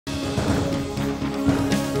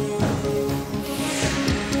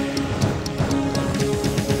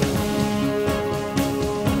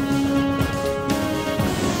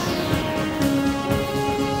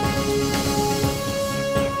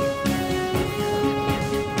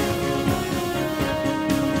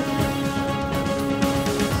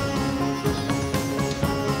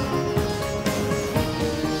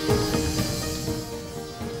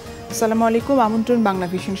আসসালামু আলাইকুম। আমন্ত্রণ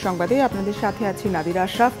বাংলাভিশন সংবাদে, আপনাদের সাথে আছি নাদিরা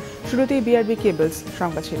আশরাফ। শুরুতেই বিআরবি কেবলস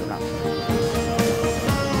সংবাদ শিরোনাম।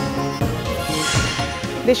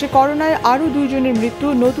 দেশে করোনায় আরও 2 জনের মৃত্যু,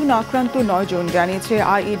 নতুন আক্রান্ত 9 জন, জানিয়েছে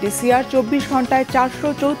আইইডিসিআর। 24 ঘন্টায়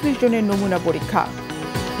 434 জনের নমুনা পরীক্ষা।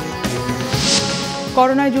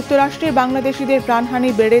 করোনায় যুক্তরাষ্ট্রে বাংলাদেশিদের প্রাণহানি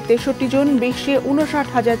বেড়ে 63 জন, বিশ্বে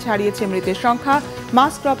 59,000 ছাড়িয়েছে মৃতের সংখ্যা।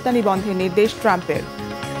 মাস্ক রপ্তানি বন্ধের নির্দেশ ট্রাম্পের।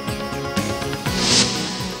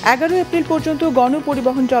 11 এপ্রিল পর্যন্ত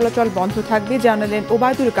গণপরিবহন চলাচল বন্ধ থাকবে, জানালেন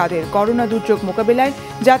ওবায়দুল কাদের। করোনা দুর্যোগ মোকাবিলায়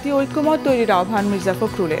জাতীয় ঐক্যমত তৈরির আহ্বান মির্জা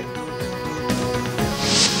ফখরুলের।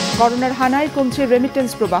 করোনার হানায় কমছে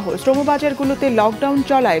রেমিটেন্স প্রবাহ, শ্রমবাজারগুলোতে লকডাউন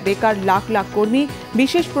চলায় বেকার লাখ লাখ কর্মী,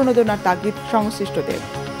 বিশেষ প্রণোদনার তাগিদ সংশ্লিষ্টদের।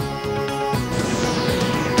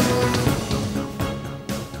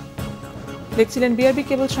 দেখছিলেন বিআরবি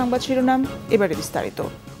কেবল সংবাদ শিরোনাম, এবারে বিস্তারিত।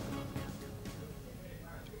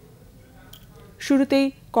 শুরুতেই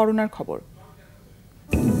করোনার খবর।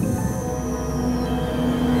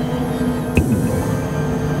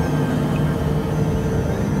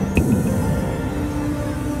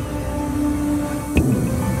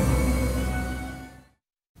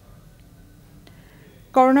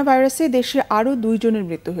 করোনা ভাইরাসে দেশে আরও 2 জনের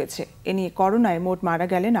মৃত্যু হয়েছে। এ নিয়ে করোনায় মোট মারা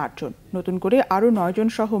গেলেন 8 জন। নতুন করে আরও 9 জন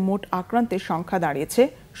সহ মোট আক্রান্তের সংখ্যা দাঁড়িয়েছে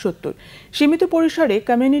 70। সীমিত পরিসরে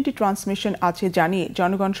কমিউনিটি ট্রান্সমিশন আছে জানিয়ে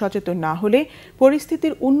জনগণ সচেতন না হলে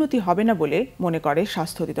পরিস্থিতির উন্নতি হবে না বলে মনে করে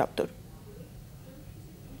স্বাস্থ্য অধিদপ্তর।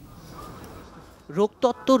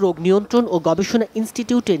 রোগতত্ত্ব, রোগ নিয়ন্ত্রণ ও গবেষণা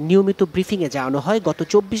ইনস্টিটিউটের নিয়মিত ব্রিফিংয়ে জানানো হয়, গত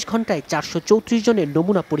 24 ঘন্টায় 434 জনের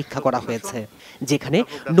নমুনা পরীক্ষা করা হয়েছে, যেখানে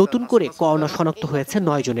নতুন করে করোনা শনাক্ত হয়েছে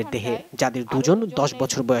 9 জনের দেহে, যাদের 2 জন 10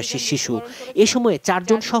 বছর বয়সী শিশু। এ সময়ে 4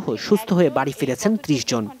 জন সহ সুস্থ হয়ে বাড়ি ফিরেছেন 30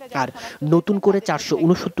 জন, আর নতুন করে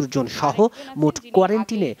 469 জন সহ মোট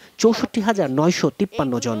কোয়ারেন্টিনে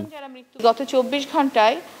 64,953 জন। গত 24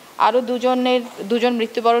 ঘন্টায় আরও 2 জন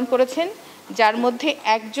মৃত্যুবরণ করেছেন, যার মধ্যে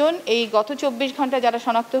একজন এই গত 24 ঘন্টা যারা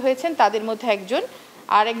শনাক্ত হয়েছেন তাদের মধ্যে একজন,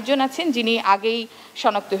 আর একজন আছেন যিনি আগেই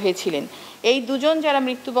শনাক্ত হয়েছিলেন। এই 2 জন যারা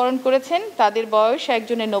মৃত্যুবরণ করেছেন তাদের বয়স,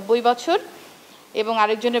 একজনের 90 বছর এবং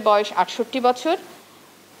আরেকজনের বয়স 68 বছর।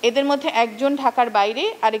 এদের মধ্যে একজন ঢাকার বাইরে,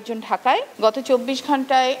 আরেকজন ঢাকায়। গত 24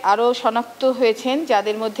 ঘন্টায় আরও শনাক্ত হয়েছেন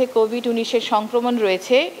যাদের মধ্যে কোভিড-19 সংক্রমণ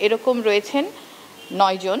রয়েছে, এরকম রয়েছেন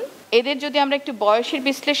 9 জন। এদের যদি আমরা একটু বয়সের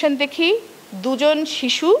বিশ্লেষণ দেখি, 2 জন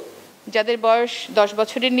শিশু যাদের বয়স 10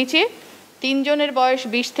 বছরের নিচে, 3 জনের বয়স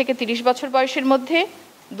 20 থেকে 30 বছর বয়সের মধ্যে,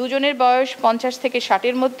 2 জনের বয়স 50 থেকে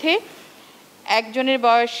 60-এর মধ্যে, একজনের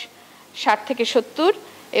বয়স 60 থেকে 70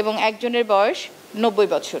 এবং একজনের বয়স 90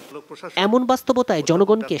 বছর। এমন বাস্তবতায়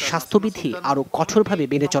জনগণকে স্বাস্থ্যবিধি আরও কঠোরভাবে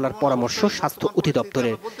মেনে চলার পরামর্শ স্বাস্থ্য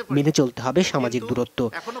অধিদপ্তরের। মেনে চলতে হবে সামাজিক দূরত্ব।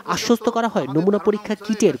 আশ্বস্ত করা হয় নমুনা পরীক্ষা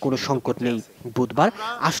কিটের কোনো সংকট নেই। বুধবার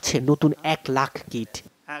আসছে নতুন 1 লাখ কিট।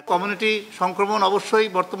 কমিউনিটি সংক্রমণ অবশ্যই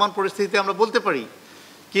বর্তমান পরিস্থিতিতে আমরা বলতে পারি,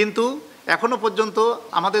 কিন্তু এখনো পর্যন্ত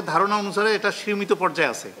আমাদের ধারণা অনুসারে এটা সীমিত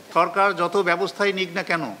পর্যায়ে আছে। সরকার যত ব্যবস্থাই নিক না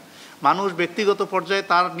কেন, মানুষ ব্যক্তিগত পর্যায়ে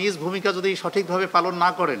তার নিজ ভূমিকা যদি সঠিকভাবে পালন না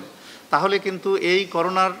করেন, তাহলে কিন্তু এই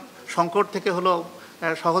করোনার সংকট থেকে হলো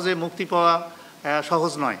সহজে মুক্তি পাওয়া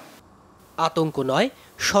সহজ নয়। আতঙ্ক নয়,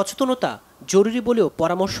 সচেতনতা জরুরি বলেও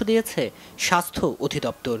পরামর্শ দিয়েছে স্বাস্থ্য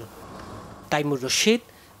অধিদপ্তর। তাইমুর রশিদ,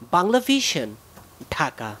 বাংলাভিশন,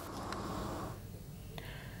 ঢাকা।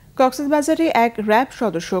 কক্সবাজারে এক র্যাব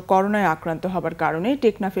সদস্য করোনায় আক্রান্ত হবার কারণে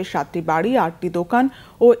টেকনাফের 7টি বাড়ি, 8টি দোকান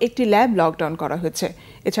ও একটি ল্যাব লকডাউন করা হয়েছে।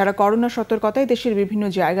 এছাড়া করোনা সতর্কতায় দেশের বিভিন্ন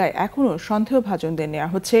জায়গায় এখনও সন্দেহভাজনদের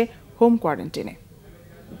নেওয়া হচ্ছে হোম কোয়ারেন্টিনে।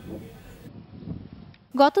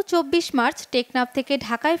 গত 24 মার্চ টেকনাফ থেকে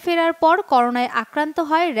ঢাকায় ফেরার পর করোনায় আক্রান্ত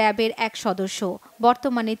হয় র্যাবের এক সদস্য।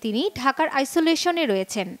 বর্তমানে তিনি ঢাকার আইসোলেশনে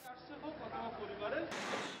রয়েছেন।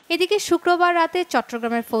 এদিকে শুক্রবার রাতে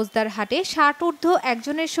চট্টগ্রামের ফৌজদারহাটে 60 ঊর্ধ্ব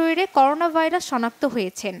একজনের শরীরে করোনা ভাইরাস শনাক্ত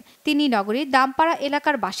হয়েছেন। তিনি নগরীর দামপাড়া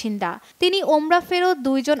এলাকার বাসিন্দা। তিনি ওমরা ফেরত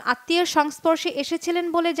 2 জন আত্মীয়ের সংস্পর্শে এসেছিলেন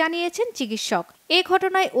বলে জানিয়েছেন চিকিৎসক। এ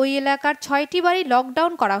ঘটনায় ওই এলাকার 6টি বাড়ি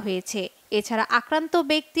লকডাউন করা হয়েছে। এছাড়া আক্রান্ত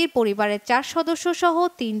ব্যক্তির পরিবারের 4 সদস্য সহ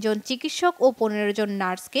 3 জন চিকিৎসক ও 15 জন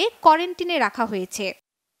নার্সকে কোয়ারেন্টিনে রাখা হয়েছে।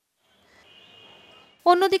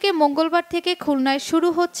 অন্যদিকে মঙ্গলবার থেকে খুলনায় শুরু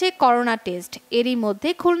হচ্ছে করোনা টেস্ট। এরই মধ্যে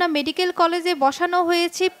খুলনা মেডিকেল কলেজে বসানো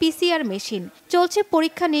হয়েছে পিসিআর মেশিন। চলছে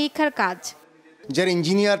পরীক্ষা নিরীক্ষার কাজ। যারা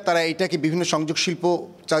ইঞ্জিনিয়ার তারা এটাকে বিভিন্ন সংযোগ শিল্প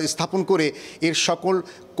স্থাপন করে এর সকল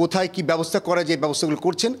কোথায় কি ব্যবস্থা করা যায় ব্যবস্থাগুলো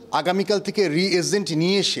করছেন। আগামীকাল থেকে রিএজেন্ট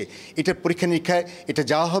নিয়ে এসে এটার পরীক্ষা নিরীক্ষায় এটা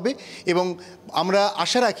যাওয়া হবে এবং আমরা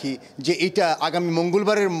আশা রাখি যে এটা আগামী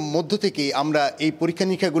মঙ্গলবারের মধ্য থেকে আমরা এই পরীক্ষা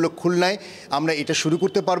নিরীক্ষাগুলো খুলনায় আমরা এটা শুরু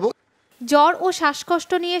করতে পারবো। জ্বর ও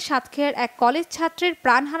শ্বাসকষ্ট নিয়ে সাতক্ষীরার এক কলেজ ছাত্রের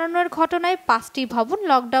প্রাণ হারানোর ঘটনায় 5টি ভবন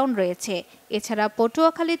লকডাউন রয়েছে। এছাড়া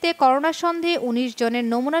পটুয়াখালীতে করোনা সন্দেহে 19 জনের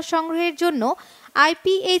নমুনা সংগ্রহের জন্য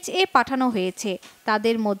IPHA পাঠানো হয়েছে।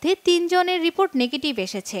 তাদের মধ্যে 3 জনের রিপোর্ট নেগেটিভ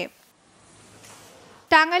এসেছে।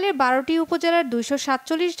 টাঙ্গাইলের 12টি উপজেলার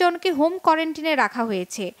 247 জনকে হোম কোয়ারেন্টাইনে রাখা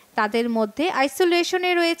হয়েছে। তাদের মধ্যে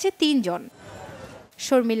আইসোলেশনে রয়েছে 3 জন।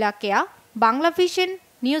 শর্মিলা কেয়া, বাংলাভিশন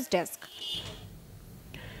নিউজ ডেস্ক।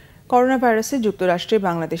 করোনা ভাইরাসে যুক্তরাষ্ট্রে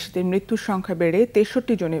বাংলাদেশিদের মৃত্যুর সংখ্যা বেড়ে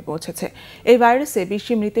 63 জনে পৌঁছেছে। এই ভাইরাসে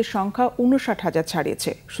বিশ্বে মৃতের সংখ্যা 59,000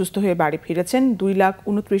 ছাড়িয়েছে। সুস্থ হয়ে বাড়ি ফিরেছেন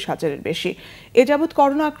 2,29,000-এর বেশি। এ যাবৎ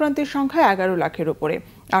করোনা আক্রান্তের সংখ্যা 11 লাখের উপরে।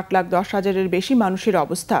 8,10,000-এর বেশি মানুষের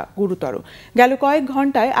অবস্থা গুরুতর। গেল কয়েক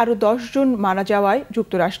ঘন্টায় আরও 10 জন মারা যাওয়ায়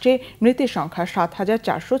যুক্তরাষ্ট্রে মৃতের সংখ্যা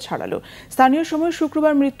 7,400 ছাড়ালো। স্থানীয় সময়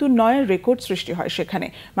শুক্রবার মৃত্যুর 9 রেকর্ড সৃষ্টি হয় সেখানে।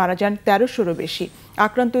 মারা যান 1300-রও বেশি।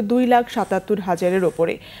 আক্রান্ত 2,77,000-এর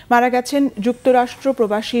ওপরে। মারা গেছেন যুক্তরাষ্ট্র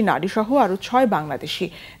প্রবাসী নারীসহ আরও 6 বাংলাদেশি।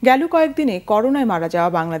 গেল কয়েকদিনে করোনায় মারা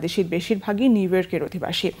যাওয়া বাংলাদেশির বেশিরভাগই নিউ ইয়র্কের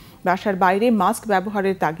অধিবাসী। বাসার বাইরে মাস্ক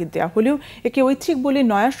ব্যবহারের তাগিদ দেওয়া হলেও একে ঐচ্ছিক বলে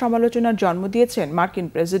নয়া সমালোচনার জন্ম দিয়েছেন মার্কিন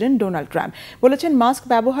প্রেসিডেন্ট ডোনাল্ড ট্রাম্প। বলেছেন মাস্ক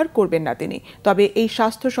ব্যবহার করবেন না তিনি। তবে এই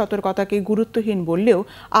স্বাস্থ্য সতর্কতাকে গুরুত্বহীন বললেও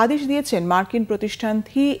আদেশ দিয়েছেন মার্কিন প্রতিষ্ঠান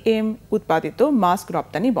 3M উৎপাদিত মাস্ক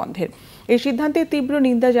রপ্তানি বন্ধের। এই সিদ্ধান্তের তীব্র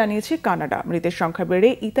নিন্দা জানিয়েছে কানাডা। মৃতের সংখ্যা বেড়ে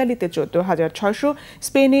ইতালিতে 14,600,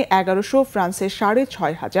 স্পেনে 1100, ফ্রান্সে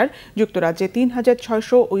 6,500, যুক্তরাজ্যে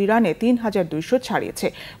 3,600 ও ইরানে 3,200 ছাড়িয়েছে।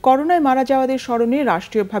 করোনায় মারা যাওয়াদের স্মরণে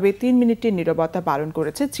রাষ্ট্রীয়ভাবে 3 মিনিটের নীরবতা পালন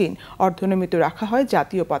করেছে চীন। অর্ধনমিত রাখা হয়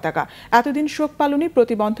জাতীয় পতাকা। এতদিন শোক পালনে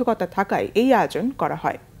প্রতিবন্ধকতা থাকায় এই আয়োজন করা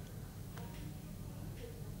হয়।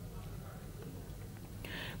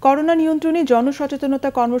 করোনা নিয়ন্ত্রণে জনসচেতনতা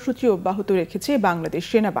কর্মসূচি অব্যাহত রেখেছে বাংলাদেশ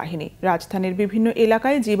সেনাবাহিনী। রাজধানীর বিভিন্ন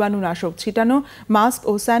এলাকায় জীবাণুনাশক ছিটানো, মাস্ক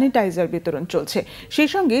ও স্যানিটাইজার বিতরণ চলছে। সেই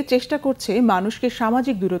সঙ্গে চেষ্টা করছে মানুষকে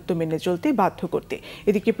সামাজিক দূরত্ব মেনে চলতে বাধ্য করতে।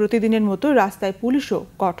 এদিকে প্রতিদিনের মতো রাস্তায় পুলিশও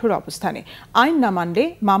কঠোর অবস্থানে। আইন না মানলে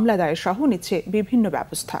মামলা দায়ের সহ নিচ্ছে বিভিন্ন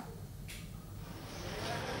ব্যবস্থা।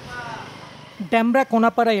 ড্যামরা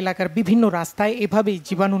কোনাপাড়া এলাকার বিভিন্ন রাস্তায় এভাবেই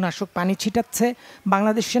জীবাণুনাশক পানি ছিটাচ্ছে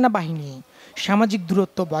বাংলাদেশ সেনাবাহিনী। সামাজিক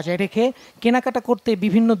দূরত্ব বজায় রেখে কেনাকাটা করতে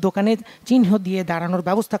বিভিন্ন দোকানে চিহ্ন দিয়ে দাঁড়ানোর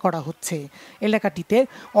ব্যবস্থা করা হচ্ছে। এলাকাটিতে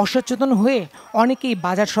অসচেতন হয়ে অনেকেই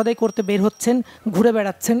বাজার সদাই করতে বের হচ্ছেন, ঘুরে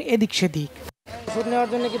বেড়াচ্ছেন এদিক সেদিক। ওষুধ নেওয়ার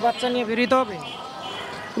জন্য কি বাচ্চা নিয়ে বেরোতে হবে?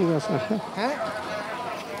 ঠিক আছে। হ্যাঁ,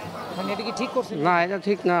 মানে এটা কি ঠিক করছেন? না, এটা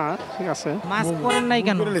ঠিক না। ঠিক আছে। মাস্ক পরেন নাই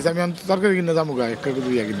কেন? আমি তরকারি কিনে যাবো গা, একটা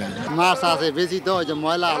দুইয়া কিনা মাছ আছে বেশি তো ওই যে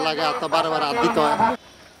ময়লা লাগে তো বারবার হাত দিতে হয়।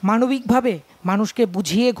 মানবিকভাবে মানুষকে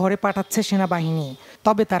বুঝিয়ে ঘরে পাঠাচ্ছে সেনাবাহিনী।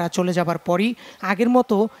 তবে তারা চলে যাবার পরই আগের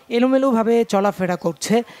মতো এলোমেলোভাবে চলাফেরা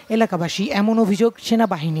করছে এলাকাবাসী, এমন অভিযোগ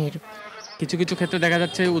সেনাবাহিনীর। কিছু কিছু ক্ষেত্রে দেখা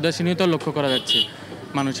যাচ্ছে উদাসীনতা লক্ষ্য করা যাচ্ছে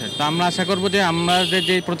মানুষের। তো আমরা আশা করব যে আমাদের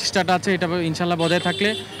যে প্রতিষ্ঠাটা আছে এটা ইনশাল্লাহ বজায় থাকলে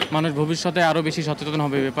মানুষ ভবিষ্যতে আরও বেশি সচেতন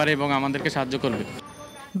হবে ব্যাপারে এবং আমাদেরকে সাহায্য করবে।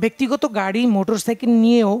 ব্যক্তিগত গাড়ি, মোটরসাইকেল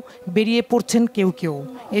নিয়েও বেরিয়ে পড়ছেন কেউ কেউ।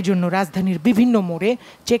 এজন্য রাজধানীর বিভিন্ন মোড়ে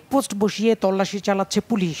চেকপোস্ট বসিয়ে তল্লাশি চালাচ্ছে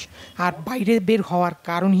পুলিশ। আর বাইরে বের হওয়ার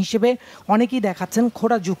কারণ হিসেবে অনেকেই দেখাচ্ছেন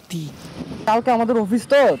খোঁড়া যুক্তি। কালকে আমাদের অফিস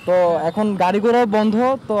তো এখন গাড়ি ঘোড়া বন্ধ,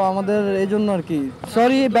 তো আমাদের এই জন্য আর কি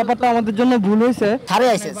সরি, ব্যাপারটা আমাদের জন্য ভুল হয়েছে। সারে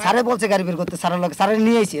আইছে, সারে বলছে গাড়ি বের করতে, সারে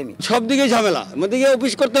নিয়ে আইছি আমি। সব দিকে ঝামেলা, এদিকে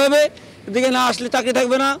অফিস করতে হবে, এদিকে না আসলে চাকরি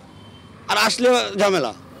থাকবে না, আর আসলে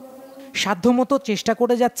ঝামেলা। সাধ্যমতো চেষ্টা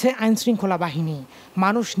করে যাচ্ছে আইন শৃঙ্খলা বাহিনী।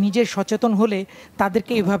 মানুষ নিজে সচেতন হলে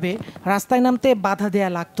তাদেরকে এভাবে রাস্তায় নামতে বাধা দেয়া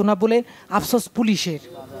লাগতো না বলে আফসোস পুলিশের।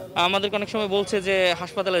 আমাদেরকে অনেক সময় বলছে যে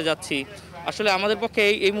হাসপাতালে যাচ্ছি, আসলে আমাদের পক্ষে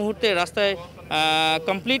এই মুহূর্তে রাস্তায়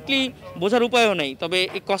কমপ্লিটলি বোঝার উপায়ও নেই। তবে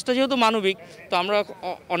এই কষ্টটা যেহেতু মানবিক, তো আমরা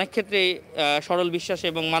অনেক ক্ষেত্রে সরল বিশ্বাস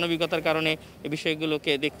এবং মানবিকতার কারণে এই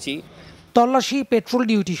বিষয়গুলোকে দেখছি। তল্লাশি, পেট্রোল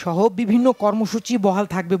ডিউটি সহ বিভিন্ন কর্মসূচি বহাল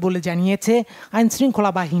থাকবে বলে জানিয়েছে আইন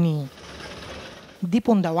শৃঙ্খলা বাহিনী।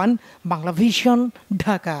 দীপন দেওয়ান, বাংলাভিশন,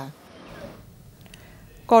 ঢাকা।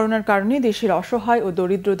 করোনার কারণে দেশের অসহায় ও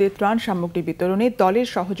দরিদ্রদের ত্রাণ সামগ্রী বিতরণে দলের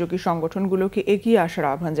সহযোগী সংগঠনগুলোকে এগিয়ে আসার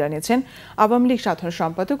আহ্বান জানিয়েছেন আওয়ামী লীগ সাধারণ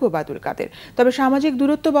সম্পাদক ওবায়দুল কাদের। তবে সামাজিক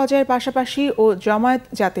দূরত্ব বজায়ের পাশাপাশি ও জমায়েত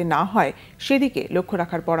যাতে না হয় সেদিকে লক্ষ্য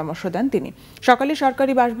রাখার পরামর্শ দেন তিনি। সকালে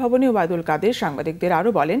সরকারি বাসভবনে ওবায়দুল কাদের সাংবাদিকদের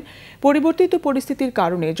আরও বলেন, পরিবর্তিত পরিস্থিতির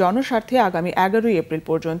কারণে জনস্বার্থে আগামী 11 এপ্রিল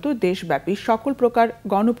পর্যন্ত দেশব্যাপী সকল প্রকার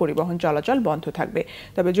গণপরিবহন চলাচল বন্ধ থাকবে।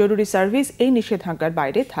 তবে জরুরি সার্ভিস এই নিষেধাজ্ঞার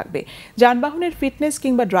বাইরে থাকবে। যানবাহনের ফিটনেস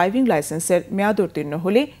কিংবা ড্রাইভিং লাইসেন্সের মেয়াদ উত্তীর্ণ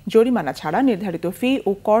হলে জরিমানা ছাড়া নির্ধারিত ফি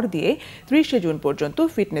ও কর দিয়ে 30 জুন পর্যন্ত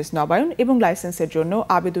ফিটনেস নবায়ন এবং লাইসেন্সের জন্য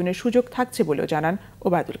আবেদনের সুযোগ থাকছে বলেও জানান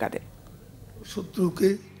ওবায়দুল কাদের। শত্রুকে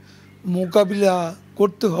মোকাবিলা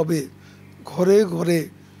করতে হবে ঘরে ঘরে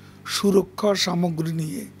সুরক্ষা সামগ্রী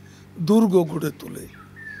নিয়ে, দুর্গ গড়ে তোলে।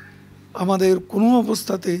 আমাদের কোনো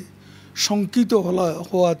অবস্থাতে শঙ্কিত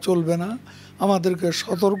হওয়া চলবে না, আমাদেরকে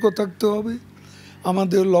সতর্ক থাকতে হবে,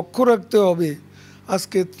 আমাদের লক্ষ্য রাখতে হবে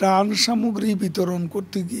আজকে ত্রাণ সামগ্রী বিতরণ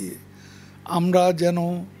করতে গিয়ে আমরা যেন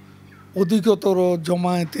অধিকতর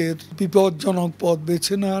জমায়েতের বিপজ্জনক পথ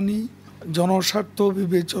বেছে না আনি। জনস্বার্থ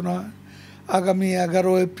বিবেচনা আগামী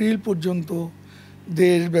 11 এপ্রিল পর্যন্ত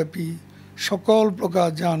দেশব্যাপী সকল প্রকার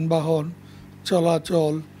যানবাহন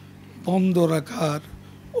চলাচল বন্ধ রাখার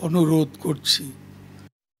অনুরোধ করছি।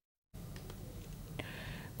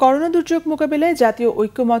 করোনা দুর্যোগ মোকাবিলায় জাতীয়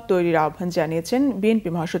ঐক্যমত তৈরির আহ্বান জানিয়েছেন বিএনপি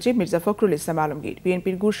মহাসচিব মির্জা ফখরুল ইসলাম আলমগীর।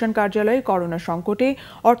 বিএনপির গুলশান কার্যালয়ে করোনা সংকটে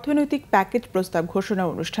অর্থনৈতিক প্যাকেজ প্রস্তাব ঘোষণা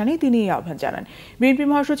অনুষ্ঠানে তিনি এই আহ্বান জানান। বিএনপি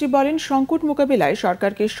মহাসচিব বলেন, সংকট মোকাবিলায়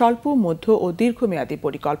সরকারকে স্বল্প, মধ্য ও দীর্ঘমেয়াদী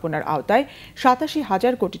পরিকল্পনার আওতায়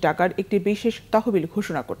 87,000 কোটি টাকার একটি বিশেষ তহবিল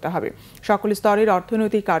ঘোষণা করতে হবে। সকল স্তরের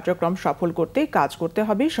অর্থনৈতিক কার্যক্রম সফল করতে কাজ করতে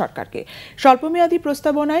হবে সরকারকে। স্বল্পমেয়াদী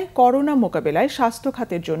প্রস্তাবনায় করোনা মোকাবিলায় স্বাস্থ্য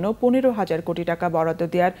খাতের জন্য 15,000 কোটি টাকা বরাদ্দ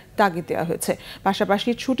দেওয়ার তাগিদ দেওয়া হয়েছে। পাশাপাশি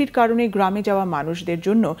ছুটির কারণে গ্রামে যাওয়া মানুষদের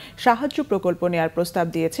জন্য সাহায্য প্রকল্প নেওয়ার প্রস্তাব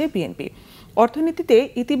দিয়েছে বিএনপি। অর্থনীতিতে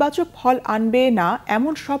ইতিবাচক ফল আনবে না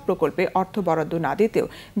এমন সব প্রকল্পে অর্থ বরাদ্দ না দিতেও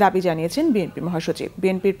দাবি জানিয়েছেন বিএনপি মহাসচিব।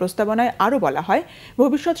 বিএনপির প্রস্তাবনায় আরও বলা হয়,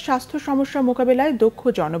 ভবিষ্যৎ স্বাস্থ্য সমস্যা মোকাবিলায় দক্ষ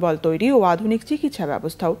জনবল তৈরি ও আধুনিক চিকিৎসা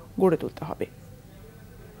ব্যবস্থাও গড়ে তুলতে হবে।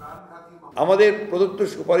 আমাদের প্রদত্ত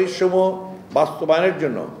সুপারিশসমূহ বাস্তবায়নের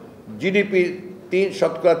জন্য জিডিপির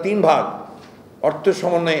 3% অর্থ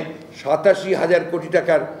সমন্বয়ে 87,000 কোটি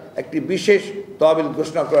টাকার একটি বিশেষ তহবিল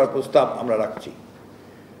ঘোষণা করার প্রস্তাব আমরা রাখছি।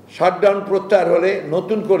 শাটডাউন প্রত্যাহার হলে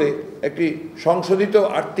নতুন করে একটি সংশোধিত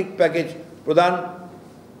আর্থিক প্যাকেজ প্রদান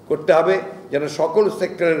করতে হবে, যেন সকল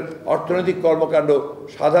সেক্টরের অর্থনৈতিক কর্মকাণ্ড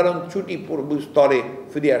সাধারণ ছুটি পূর্ব স্তরে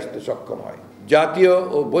ফিরে আসতে সক্ষম হয়। জাতীয়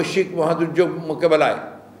ও বৈশ্বিক মহাদুর্যোগ মোকাবেলায়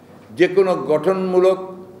যে কোনো গঠনমূলক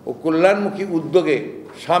ও কল্যাণমুখী উদ্যোগে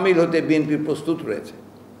সামিল হতে বিএনপি প্রস্তুত রয়েছে।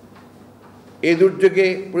 এই দুর্যোগে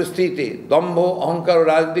পরিস্থিতিতে দম্ভ, অহংকার ও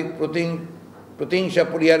রাজনৈতিক প্রতিহিংসা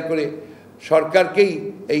পরিহার করে সরকারকেই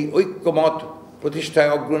এই ঐক্যমত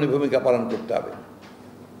প্রতিষ্ঠায় অগ্রণী ভূমিকা পালন করতে হবে।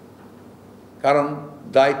 কারণ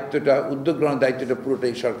উদ্যোগ গ্রহণের দায়িত্বটা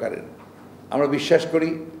পুরোটাই সরকারের। আমরা বিশ্বাস করি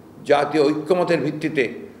জাতীয় ঐক্যমতের ভিত্তিতে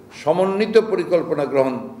সমন্বিত পরিকল্পনা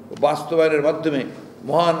গ্রহণ ও বাস্তবায়নের মাধ্যমে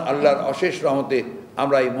মহান আল্লাহর অশেষ রহমতে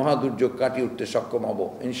আমরা এই মহাদুর্যোগ কাটিয়ে উঠতে সক্ষম হব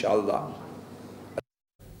ইনশাআল্লাহ।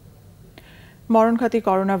 মরণঘাতী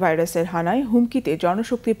করোনা ভাইরাসের হানায় হুমকিতে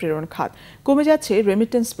জনশক্তি প্রেরণ খাত। কমে যাচ্ছে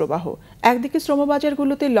রেমিটেন্স প্রবাহ। একদিকে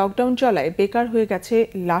শ্রমবাজারগুলোতে লকডাউন চলায় বেকার হয়ে গেছে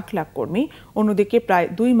লাখ লাখ কর্মী, অন্যদিকে প্রায়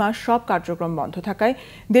 2 মাস সব কার্যক্রম বন্ধ থাকায়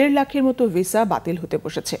 1.5 লাখের মতো ভিসা বাতিল হতে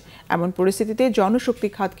বসেছে। এমন পরিস্থিতিতে জনশক্তি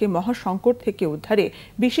খাতকে মহাসংকট থেকে উদ্ধারে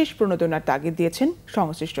বিশেষ প্রণোদনার তাগিদ দিয়েছেন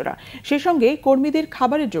সংশ্লিষ্টরা। সেই সঙ্গে কর্মীদের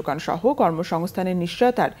খাবারের যোগান সহ কর্মসংস্থানের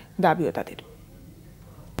নিশ্চয়তার দাবিও তাদের।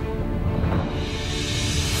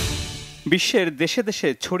 বিশ্বের দেশে দেশে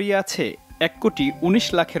ছড়িয়ে আছে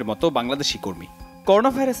 1,19,00,000-এর মতো বাংলাদেশি কর্মী।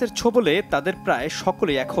 করোনা ভাইরাসের ছোবলে তাদের প্রায়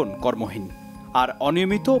সকলেই এখন কর্মহীন, আর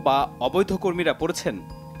অনিয়মিত বা অবৈধ কর্মীরা পড়েছেন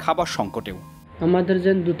খাবার সংকটেও। আমাদের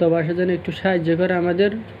যেন দূতাবাসে যেন একটু সাহায্য করে,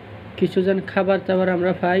 আমাদের কিছু যেন খাবার টাবার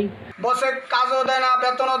আমরা পাই। বসে কাজও দেয় না,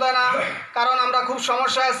 বেতনও দেয় না, কারণ আমরা খুব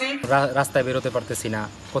সমস্যা আছি। রাস্তায় বেরোতে পারতেছি না,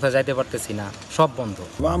 কোথায় যাইতে পারতেছি না, সব বন্ধ।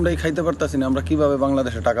 আমরাই খাইতে পারতেছি না, আমরা কিভাবে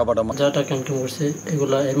বাংলাদেশে টাকা পাঠাবো? যা টাকা ইনকাম করছে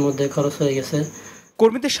এগুলা এর মধ্যে খরচ হয়ে গেছে।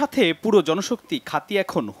 কর্মীদের সাথে পুরো জনশক্তি খাতি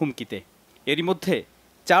এখন হুমকিতে। এরই মধ্যে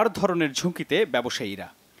 4 ধরনের ঝুঁকিতে ব্যবসায়ীরা: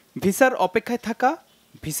 ভিসার অপেক্ষায় থাকা,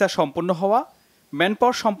 ভিসা সম্পন্ন হওয়া,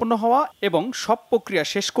 ম্যানপাওয়ার সম্পন্ন হওয়া এবং সব প্রক্রিয়া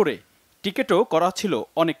শেষ করে টিকিটও করা ছিল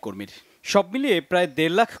অনেক কর্মীর। সব মিলিয়ে প্রায়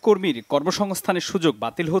 1.5 লাখ কর্মীর কর্মসংস্থানের সুযোগ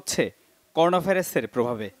বাতিল হচ্ছে করোনা ভাইরাসের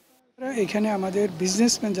প্রভাবে। এখানে আমাদের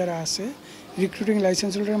বিজনেসম্যান যারা আছে, রিক্রুটিং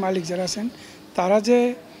লাইসেন্স হোল্ডার মালিক যারা আছেন, তারা যে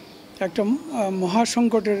একটা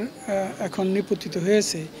মহাসংকটের এখন নিপতিত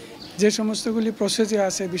হয়েছে। যে সমস্তগুলি প্রসেসে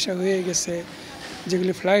আছে, ভিসা হয়ে গেছে,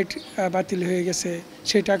 যেগুলি ফ্লাইট বাতিল হয়ে গেছে,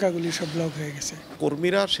 সেই টাকাগুলি সব ব্লক হয়ে গেছে।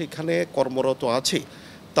 কর্মীরা সেখানে কর্মরত আছে,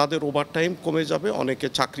 তাদের ওভারটাইম কমে যাবে, অনেকে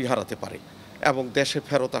চাকরি হারাতে পারে এবং দেশে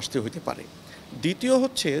ফেরত আসতে হইতে পারে। দ্বিতীয়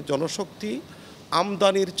হচ্ছে জনশক্তি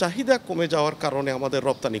আমদানির চাহিদা কমে যাওয়ার কারণে আমাদের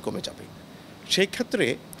রপ্তানি কমে যাবে। সেই ক্ষেত্রে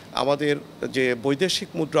আমাদের যে বৈদেশিক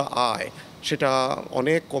মুদ্রা আয় সেটা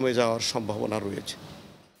অনেক কমে যাওয়ার সম্ভাবনা রয়েছে।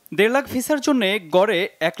 1.5 লাখ ভিসার জন্য গড়ে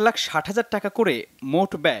 1,60,000 টাকা করে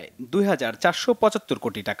মোট ব্যয় 2,475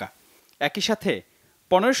 কোটি টাকা। একই সাথে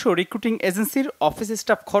 1500 রিক্রুটিং এজেন্সির অফিস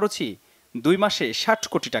স্টাফ খরচই 2 মাসে 60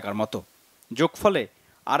 কোটি টাকার মতো। যোগফলে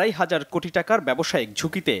 2,500 কোটি টাকার ব্যবসায়িক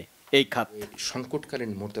ঝুঁকিতে এই খাত।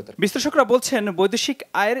 সংকটকালীন মুহূর্তে বিশ্লেষকরা বলছেন, বৈদেশিক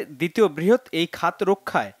আয়ের দ্বিতীয় বৃহৎ এই খাত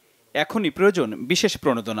রক্ষায় এখনই প্রয়োজন বিশেষ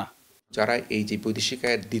প্রণোদনা। যারা এই যে বৈদেশিক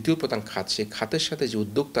আয়ের দ্বিতীয় প্রধান খাত, সেই খাতের সাথে যে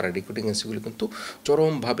উদ্যোক্তারা রিক্রুটিং এজেন্সিগুলো কিন্তু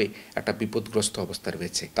চরমভাবে একটা বিপদগ্রস্ত অবস্থায়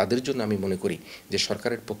রয়েছে। তাদের জন্য আমি মনে করি যে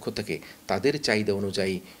সরকারের পক্ষ থেকে তাদের চাহিদা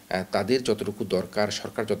অনুযায়ী তাদের যতটুকু দরকার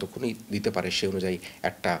সরকার যতক্ষণই দিতে পারে সে অনুযায়ী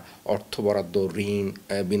একটা অর্থ বরাদ্দ, ঋণ,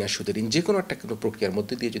 বিনা সুদের ঋণ, যে কোনো একটা কোনো প্রক্রিয়ার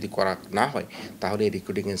মধ্যে দিয়ে যদি করা না হয় তাহলে এই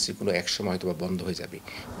রিক্রুটিং এজেন্সিগুলো একসময় হয়তো বন্ধ হয়ে যাবে।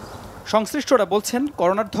 সংশ্লিষ্টরা বলছেন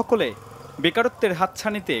করোনার ধকলে বেকারত্বের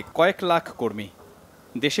হাতছানিতে কয়েক লাখ কর্মী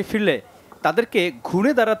দেশে ফিরলে তাদেরকে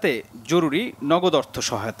ঘুরে দাঁড়াতে জরুরি নগদ অর্থ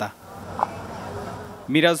সহায়তা।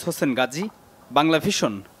 মিরাজ হোসেন গাজী,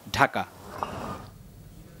 বাংলাভিশন, ঢাকা।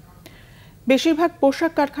 বেশিরভাগ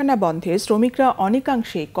পোশাক কারখানা বন্ধে শ্রমিকরা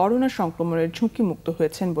অনেকাংশেই করোনা সংক্রমণের ঝুঁকি মুক্ত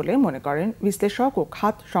হয়েছেন বলে মনে করেন বিশ্লেষক ও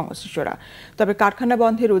খাত সংশ্লিষ্টরা। তবে কারখানা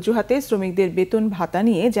বন্ধের অজুহাতে শ্রমিকদের বেতন ভাতা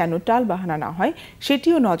নিয়ে যেন টালবাহানা না হয়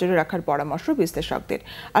সেটিও নজরে রাখার পরামর্শ বিশ্লেষকদের।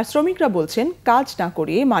 আর শ্রমিকরা বলছেন কাজ না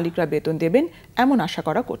করিয়ে মালিকরা বেতন দেবেন এমন আশা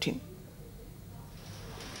করা কঠিন।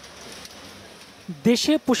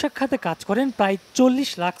 দেশে পোশাক খাতে কাজ করেন প্রায় 40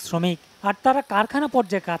 লাখ শ্রমিক, আর তারা কারখানা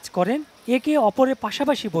পর্যায়ে কাজ করেন একে অপরের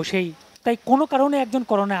পাশাপাশি বসেই। তাই কোনো কারণে একজন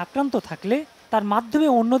করোনায় আক্রান্ত থাকলে তার মাধ্যমে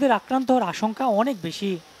অন্যদের আক্রান্ত হওয়ার আশঙ্কা অনেক বেশি।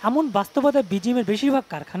 এমন বাস্তবতায় বিজিএমের বেশিরভাগ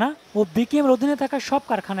কারখানা ও বিকেএমের অধীনে থাকা সব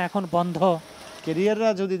কারখানা এখন বন্ধ। ক্যারিয়াররা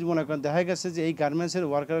যদি মনে করেন দেখা গেছে যে এই গার্মেন্টসের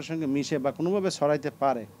ওয়ার্কারের সঙ্গে মিশে বা কোনোভাবে ছড়াইতে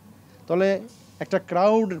পারে, তাহলে একটা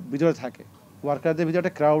ক্রাউড ভিতরে থাকে, ওয়ার্কারদের ভিতরে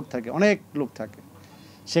একটা ক্রাউড থাকে, অনেক লোক থাকে।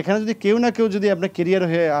 সেখানে যদি কেউ না কেউ যদি আপনার ক্যারিয়ার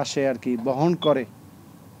হয়ে আসে আর কি বহন করে,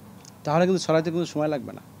 তাহলে কিন্তু ছড়াইতে কিন্তু সময়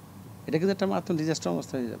লাগবে না। এটা কিন্তু একটা মাত্র ডিজাস্টার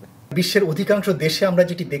অবস্থা হয়ে যাবে। বিশ্বের অধিকাংশ দেশে আমরা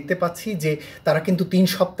যেটি দেখতে পাচ্ছি যে তারা কিন্তু 3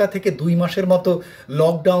 সপ্তাহ থেকে 2 মাসের মতো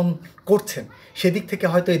লকডাউন করছেন। সেদিক থেকে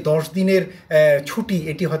হয়তো এই 10 দিনের ছুটি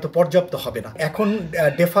এটি হয়তো পর্যাপ্ত হবে না। এখন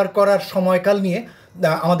ডেফার করার সময়কাল নিয়ে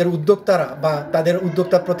আমাদের উদ্যোক্তারা বা তাদের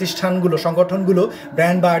উদ্যোক্তা প্রতিষ্ঠানগুলো, সংগঠনগুলো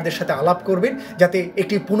ব্র্যান্ড বায়ারদের সাথে আলাপ করবেন যাতে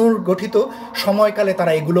একটি পুনর্গঠিত সময়কালে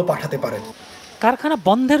তারা এগুলো পাঠাতে পারেন। কারখানা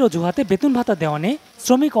বন্ধের অজুহাতে বেতন ভাতা দেওয়া নিয়ে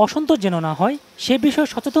শ্রমিক অসন্তোষ যেন না হয় সে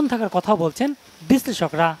বিষয়ে সচেতন থাকার কথা বলছেন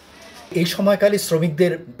বিশ্লেষকরা। এই সময়কালে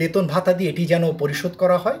শ্রমিকদের বেতন ভাতা দিয়ে এটি যেন পরিশোধ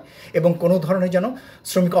করা হয় এবং কোনো ধরনের যেন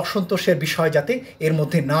শ্রমিক অসন্তোষের বিষয় যাতে এর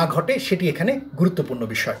মধ্যে না ঘটে সেটি এখানে গুরুত্বপূর্ণ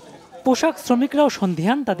বিষয়। পোশাক শ্রমিকরাও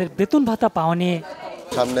সন্দিহান তাদের বেতন ভাতা পাওয়া নিয়ে।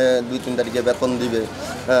 সামনে 2-3 তারিখে বেতন দিবে,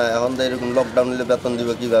 এখন তো এরকম লকডাউন হলে বেতন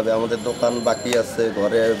দিবে কিভাবে? আমাদের দোকান বাকি আছে,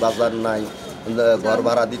 ঘরে বাজার নাই, ঘর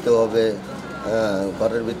ভাড়া দিতে হবে,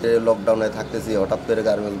 ঘরের ভিতরে লকডাউনে থাকতেছি, হঠাৎ করে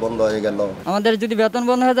গার্মেন্টস বন্ধ হয়ে গেল। আমাদের যদি বেতন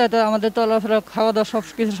বন্ধ হয়ে যায় তো আমাদের চলাফেরা, খাওয়া দাওয়া সব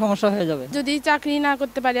কিছু সমস্যা হয়ে যাবে। যদি চাকরি না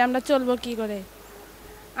করতে পারি আমরা চলবো কি করে?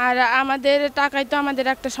 আর আমাদের টাকায় তো আমাদের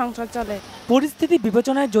একটা সংসার চলে। পরিস্থিতি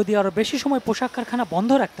বিবেচনায় যদি আরো বেশি সময় পোশাক কারখানা বন্ধ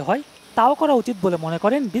রাখতে হয় তাও করা উচিত বলে মনে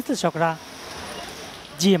করেন বিশ্লেষকরা।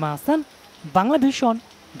 GM Hasan, Banglavision,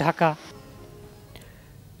 Dhaka.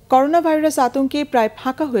 Corona virus আতঙ্কে প্রায়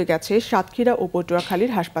ফাঁকা হয়ে গেছে সাতক্ষীরা ও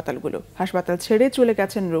পটুয়াখালীর হাসপাতালগুলো। হাসপাতাল ছেড়ে চলে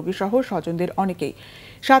গেছেন রোগীসহ স্বজনদের অনেকেই।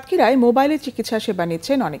 সাতক্ষীরায় মোবাইলে চিকিৎসা সেবা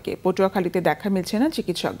নিচ্ছেন অনেকে, পটুয়াখালীতে দেখা মিলছে না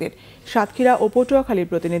চিকিৎসকদের। সাতক্ষীরা ও পটুয়াখালীর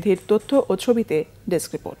প্রতিনিধির তথ্য ও ছবিতে ডেস্ক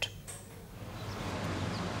রিপোর্ট।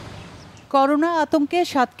 করোনা আতঙ্কে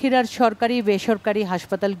সাতক্ষীরার সরকারি বেসরকারি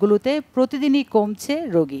হাসপাতালগুলোতে প্রতিদিনই কমছে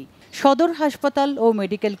রোগী। সদর হাসপাতাল ও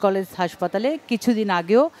মেডিকেল কলেজ হাসপাতালে কিছুদিন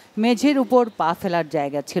আগেও মেঝের উপর পা ফেলার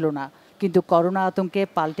জায়গা ছিল না, কিন্তু করোনা আতঙ্কে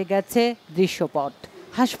পাল্টে গেছে দৃশ্যপট।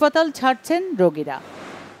 হাসপাতাল ছাড়ছেন রোগীরা।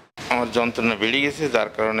 আমার যন্ত্রণা বেড়ে গেছে, যার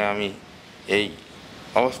কারণে আমি এই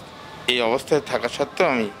অবস্থায় থাকা সত্ত্বেও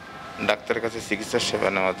আমি ডাক্তারের কাছে চিকিৎসার সেবা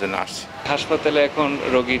নেওয়ার জন্য আসছি। হাসপাতালে এখন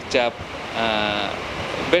রোগীর চাপ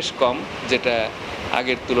বেশ কম, যেটা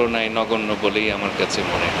আগের তুলনায় নগণ্য বলেই আমার কাছে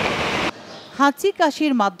মনে হয়। হাঁচি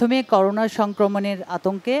কাশির মাধ্যমে করোনা সংক্রমণের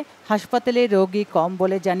আতঙ্কে হাসপাতালে রোগী কম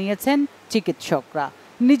বলে জানিয়েছেন চিকিৎসকরা।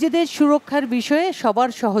 নিজেদের সুরক্ষার বিষয়ে সবার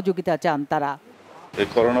সহযোগিতা চান তারা। এই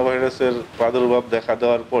করোনা ভাইরাসের প্রাদুর্ভাব দেখা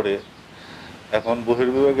দেওয়ার পরে এখন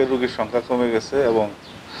বহির্বিভাগের রোগীর সংখ্যা কমে গেছে এবং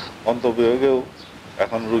অন্তঃবিভাগেও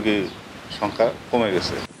এখন রোগীর সংখ্যা কমে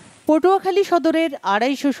গেছে। পটুয়াখালী সদরের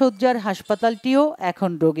 250 শয্যার হাসপাতালটিও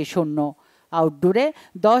এখন রোগী শূন্য। আউটডোরে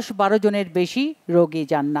 10-12 জনের বেশি রোগী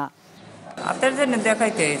যান না। আপনার জন্য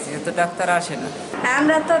দেখাইতে হয়েছে, তো ডাক্তার আসে না।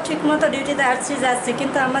 আমরা তো ঠিকমতো ডিউটিতে যাচ্ছি,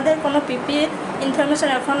 কিন্তু আমাদের কোনো পিপিই ইনফরমেশন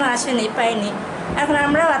এখনো আসেনি, পাইনি। এখন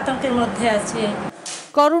আমরাও আতঙ্কের মধ্যে আছি।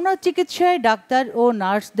 করোনা চিকিৎসায় ডাক্তার ও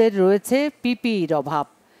নার্সদের রয়েছে পিপিইর অভাব,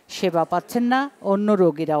 সেবা পাচ্ছেন না অন্য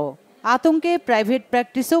রোগীরাও। আতঙ্কে প্রাইভেট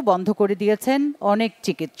প্র্যাকটিসও বন্ধ করে দিয়েছেন অনেক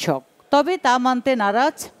চিকিৎসক। তবে তা মানতে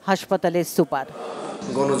নারাজ হাসপাতালের সুপার।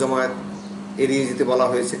 গণজমায়েত এড়িয়ে যেতে বলা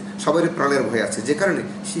হয়েছে, সবারই প্রাণের ভয় আছে, যে কারণে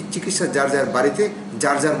চিকিৎসা যার যার বাড়িতে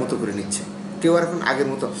যার যার মতো করে নিচ্ছে। কেউ আর এখন আগের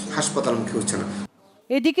মতো হাসপাতালমুখী হচ্ছে না।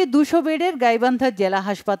 এদিকে 200 বেডের গাইবান্ধা জেলা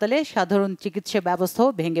হাসপাতালে সাধারণ চিকিৎসা ব্যবস্থাও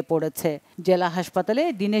ভেঙে পড়েছে। জেলা হাসপাতালে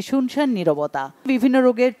দিনে শুনশান নীরবতা। বিভিন্ন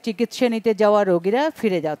রোগের চিকিৎসা নিতে যাওয়া রোগীরা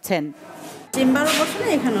ফিরে যাচ্ছেন। চেম্বারও বসে না,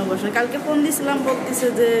 এখানেও বসে না। কালকে ফোন দিয়েছিলাম, বলতেছে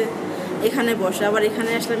যে এখানে বসে, আবার এখানে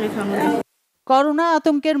আসলাম, এখানে। করোনা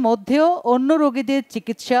আতঙ্কের মধ্যেও অন্য রোগীদের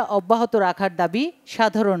চিকিৎসা অব্যাহত রাখার দাবি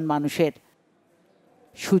সাধারণ মানুষের।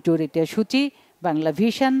 সুচরিতা সূচি,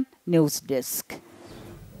 বাংলাভিশন নিউজ ডেস্ক।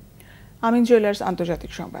 আমিন জুয়েলার্স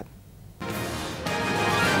আন্তর্জাতিক সংবাদ।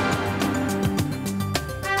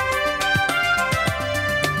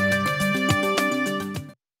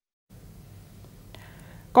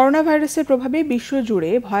 করোনা ভাইরাসের প্রভাবে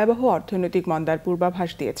বিশ্বজুড়ে ভয়াবহ অর্থনৈতিক মন্দার পূর্বাভাস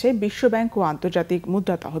দিয়েছে বিশ্বব্যাংক ও আন্তর্জাতিক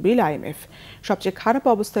মুদ্রা তহবিল IMF। সবচেয়ে খারাপ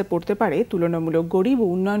অবস্থায় পড়তে পারে তুলনামূলক গরিব ও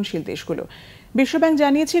উন্নয়নশীল দেশগুলো। বিশ্বব্যাংক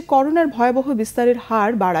জানিয়েছে, করোনার ভয়াবহ বিস্তারের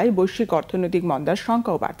হার বাড়ায় বৈশ্বিক অর্থনৈতিক মন্দার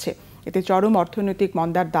সংখ্যাও বাড়ছে। এতে চরম অর্থনৈতিক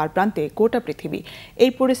মন্দার দ্বারপ্রান্তে গোটা পৃথিবী।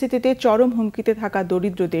 এই পরিস্থিতিতে চরম হুমকিতে থাকা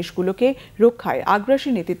দরিদ্র দেশগুলোকে রক্ষায় আগ্রাসী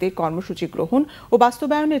নীতিতে কর্মসূচি গ্রহণ ও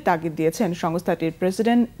বাস্তবায়নের তাগিদ দিয়েছেন সংস্থাটির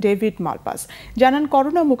প্রেসিডেন্ট ডেভিড মালপাস। জানান,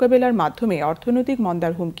 করোনা মোকাবেলার মাধ্যমে অর্থনৈতিক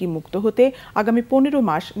মন্দার হুমকি মুক্ত হতে আগামী 15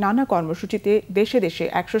 মাস নানা কর্মসূচিতে দেশে দেশে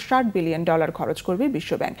 $160 বিলিয়ন খরচ করবে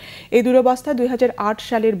বিশ্বব্যাংক। এই দুরবস্থা 2008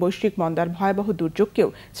 সালের বৈশ্বিক মন্দার ভয়াবহ দুর্যোগকেও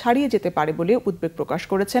ছাড়িয়ে যেতে পারে বলে উদ্বেগ প্রকাশ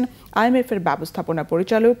করেছেন IMF এর ব্যবস্থাপনা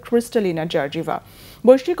পরিচালক ক্রিস্টালিনা জর্জিভা।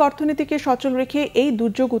 বৈশ্বিক অর্থনীতিকে সচল রেখে এই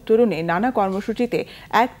দুর্যোগ উত্তরণে নানা কর্মসূচিতে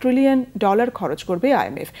 $1 ট্রিলিয়ন খরচ করবে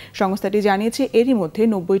IMF। সংস্থাটি জানিয়েছে, এরই মধ্যে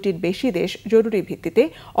 90টির বেশি দেশ জরুরি ভিত্তিতে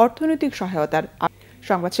অর্থনৈতিক সহায়তার।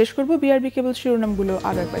 সংবাদ শেষ করব বিআরবি কেবল শিরোনামগুলো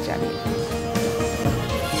আরও একবার জানিয়ে।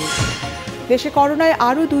 দেশে করোনায়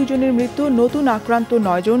আরও 2 জনের মৃত্যু, নতুন আক্রান্ত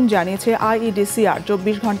 9 জন, জানিয়েছে IEDCR।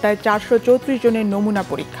 24 ঘন্টায় 434 জনের নমুনা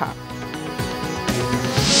পরীক্ষা।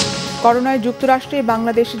 করোনায় যুক্তরাষ্ট্রে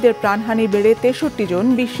বাংলাদেশিদের প্রাণহানি বেড়ে 63 জন,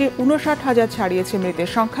 বিশ্বে 59,000 ছাড়িয়েছে মৃতের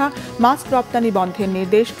সংখ্যা। মাস্ক রপ্তানি বন্ধের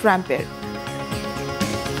নির্দেশ ট্রাম্পের।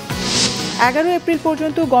 11 এপ্রিল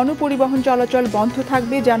পর্যন্ত গণপরিবহন চলাচল বন্ধ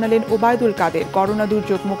থাকবে, জানালেন ওবায়দুল কাদের। করোনা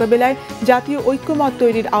দুর্যোগ মোকাবেলায় জাতীয় ঐক্যমত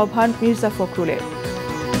তৈরির আহ্বান মির্জা ফখরুলের।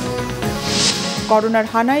 করোনার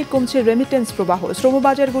হানায় কমছে রেমিটেন্স প্রবাহ।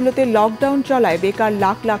 শ্রমবাজারগুলোতে লকডাউন চলায় বেকার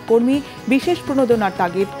লাখ লাখ কর্মী, বিশেষ প্রণোদনার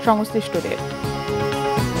তাগিদ সংশ্লিষ্টদের।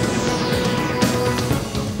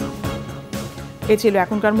 এ ছিল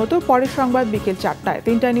এখনকার মতো। পরের সংবাদ বিকেল 4টায়।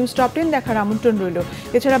 3টায় নিউজ টপ 10 দেখার আমন্ত্রণ রইল।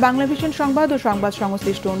 এছাড়া বাংলাভিশন সংবাদ ও সংবাদ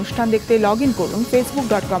সংশ্লিষ্ট অনুষ্ঠান দেখতে লগ ইন করুন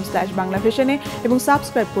facebook.com/বাংলাভিশনে এবং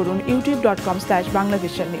সাবস্ক্রাইব করুন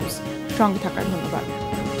youtube.com/বাংলাভিশন নিউজ। সঙ্গে থাকার ধন্যবাদ।